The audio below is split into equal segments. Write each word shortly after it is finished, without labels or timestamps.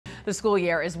The school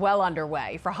year is well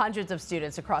underway for hundreds of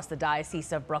students across the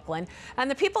Diocese of Brooklyn, and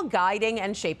the people guiding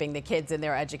and shaping the kids in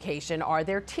their education are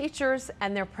their teachers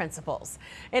and their principals.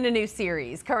 In a new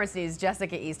series, Currents News'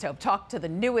 Jessica Easthope talked to the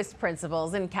newest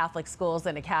principals in Catholic schools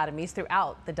and academies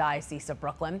throughout the Diocese of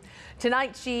Brooklyn.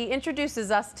 Tonight, she introduces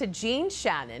us to Jeanne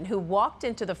Shannon, who walked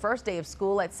into the first day of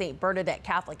school at St. Bernadette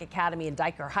Catholic Academy in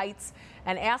Dyker Heights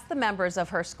and asked the members of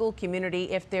her school community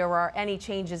if there were any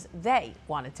changes they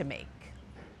wanted to make.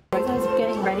 Are you guys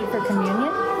getting ready for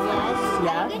communion?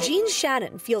 Yes. Yeah. Jeanne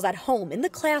Shannon feels at home in the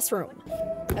classroom.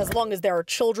 As long as there are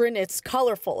children, it's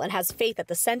colorful and has faith at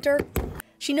the center.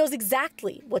 She knows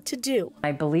exactly what to do.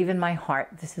 I believe in my heart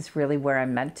this is really where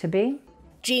I'm meant to be.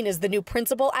 Jeanne is the new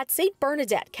principal at St.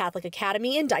 Bernadette Catholic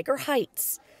Academy in Dyker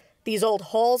Heights. These old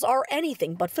halls are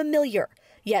anything but familiar,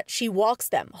 yet she walks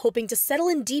them, hoping to settle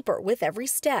in deeper with every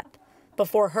step.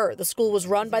 Before her, the school was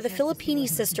run by the Filipini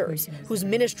sisters, whose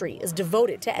ministry is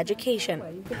devoted to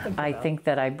education. I think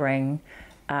that I bring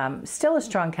still a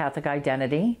strong Catholic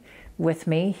identity with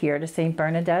me here to St.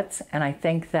 Bernadette's, and I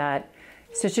think that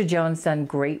Sister Joan's done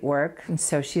great work, and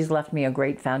so she's left me a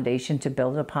great foundation to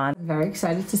build upon. I'm very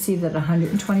excited to see that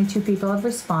 122 people have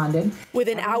responded.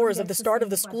 Within hours of the start of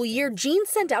the school year, Jeanne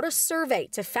sent out a survey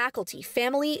to faculty,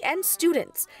 family, and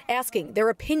students, asking their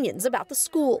opinions about the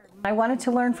school. I wanted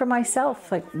to learn for myself,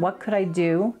 like, what could I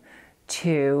do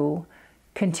to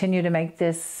continue to make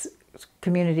this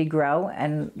community grow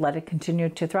and let it continue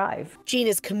to thrive. Jeanne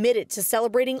is committed to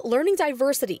celebrating learning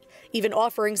diversity, even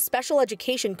offering special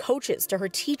education coaches to her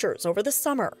teachers over the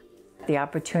summer. The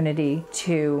opportunity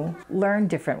to learn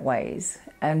different ways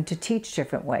and to teach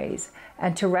different ways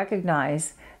and to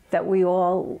recognize that we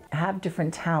all have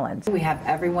different talents. We have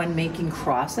everyone making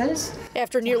crosses.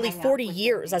 After nearly 40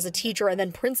 years as a teacher and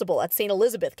then principal at St.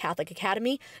 Elizabeth Catholic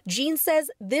Academy, Jeanne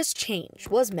says this change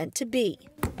was meant to be.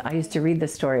 I used to read the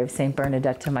story of St.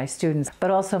 Bernadette to my students, but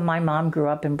also my mom grew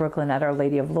up in Brooklyn at Our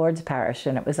Lady of Lourdes parish,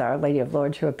 and it was Our Lady of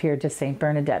Lourdes who appeared to St.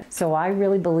 Bernadette. So I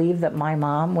really believe that my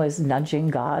mom was nudging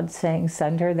God, saying,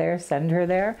 send her there, send her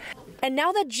there. And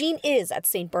now that Jeanne is at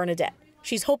St. Bernadette,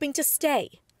 she's hoping to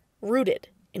stay rooted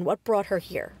in what brought her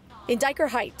here. In Dyker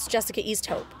Heights, Jessica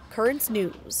Easthope, Currents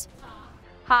News.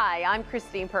 Hi, I'm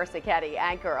Christine Persichetti,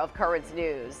 anchor of Currents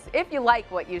News. If you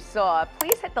like what you saw,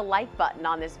 please hit the like button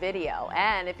on this video.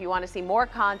 And if you want to see more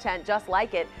content just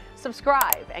like it,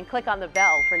 subscribe and click on the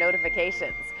bell for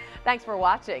notifications. Thanks for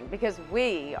watching, because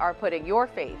we are putting your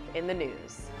faith in the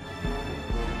news.